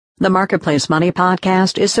The Marketplace Money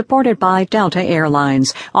podcast is supported by Delta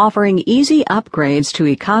Airlines, offering easy upgrades to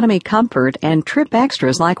economy comfort and trip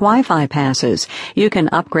extras like Wi-Fi passes. You can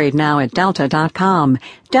upgrade now at delta.com.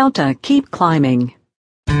 Delta, keep climbing.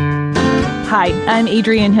 Hi, I'm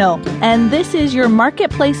Adrienne Hill, and this is your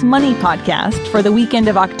Marketplace Money podcast for the weekend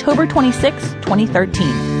of October 26,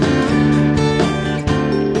 2013.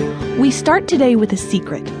 We start today with a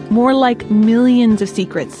secret, more like millions of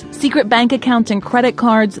secrets. Secret bank accounts and credit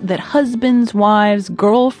cards that husbands, wives,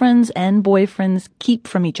 girlfriends, and boyfriends keep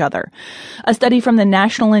from each other. A study from the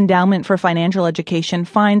National Endowment for Financial Education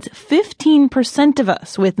finds 15% of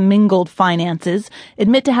us with mingled finances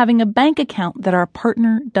admit to having a bank account that our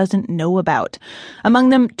partner doesn't know about. Among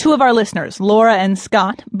them, two of our listeners, Laura and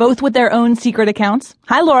Scott, both with their own secret accounts.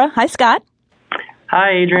 Hi, Laura. Hi, Scott.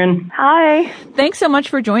 Hi, Adrienne. Hi. Thanks so much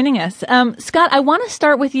for joining us. Scott, I want to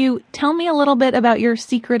start with you. Tell me a little bit about your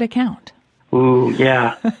secret account. Ooh,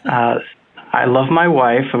 yeah. I love my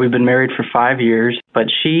wife. We've been married for 5 years, but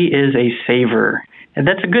she is a saver. And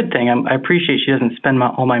that's a good thing. I appreciate she doesn't spend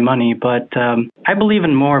all my money, but I believe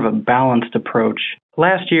in more of a balanced approach.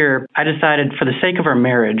 Last year, I decided for the sake of our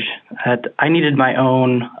marriage that I needed my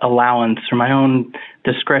own allowance or my own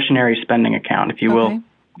discretionary spending account, if you will.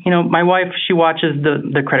 You know, my wife, she watches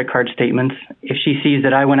the credit card statements. If she sees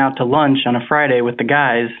that I went out to lunch on a Friday with the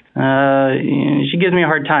guys, she gives me a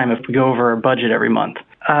hard time if we go over our budget every month.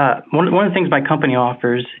 One of the things my company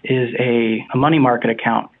offers is a money market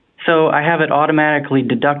account. So I have it automatically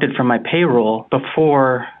deducted from my payroll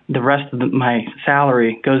before the rest of my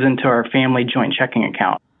salary goes into our family joint checking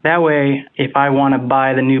account. That way, if I want to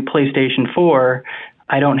buy the new PlayStation 4,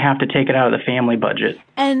 I don't have to take it out of the family budget.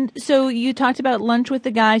 And so you talked about lunch with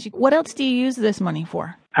the guys. What else do you use this money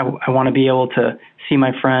for? I want to be able to see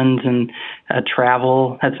my friends and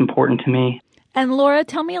travel. That's important to me. And Laura,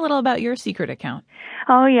 tell me a little about your secret account.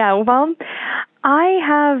 Oh, yeah. Well, I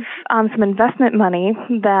have some investment money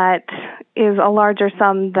that is a larger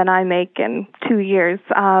sum than I make in 2 years.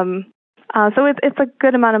 So it's a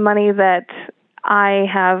good amount of money that I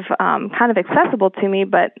have kind of accessible to me,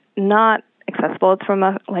 but not accessible. It's from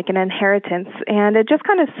an inheritance, and it just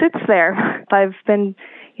kind of sits there. I've been,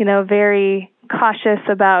 very cautious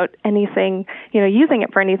about anything, using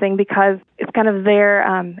it for anything because it's kind of there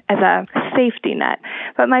as a safety net.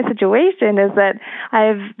 But my situation is that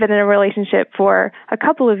I've been in a relationship for a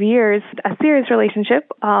couple of years, a serious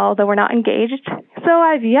relationship, although we're not engaged. So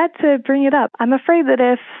I've yet to bring it up. I'm afraid that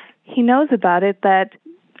if he knows about it, that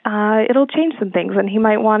it'll change some things, and he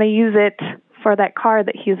might want to use it for that car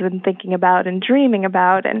that he's been thinking about and dreaming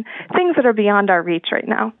about and things that are beyond our reach right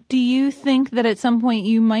now. Do you think that at some point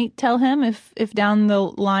you might tell him if down the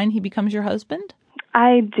line he becomes your husband?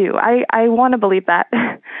 I do. I want to believe that,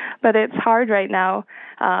 but it's hard right now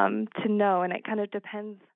to know, and it kind of depends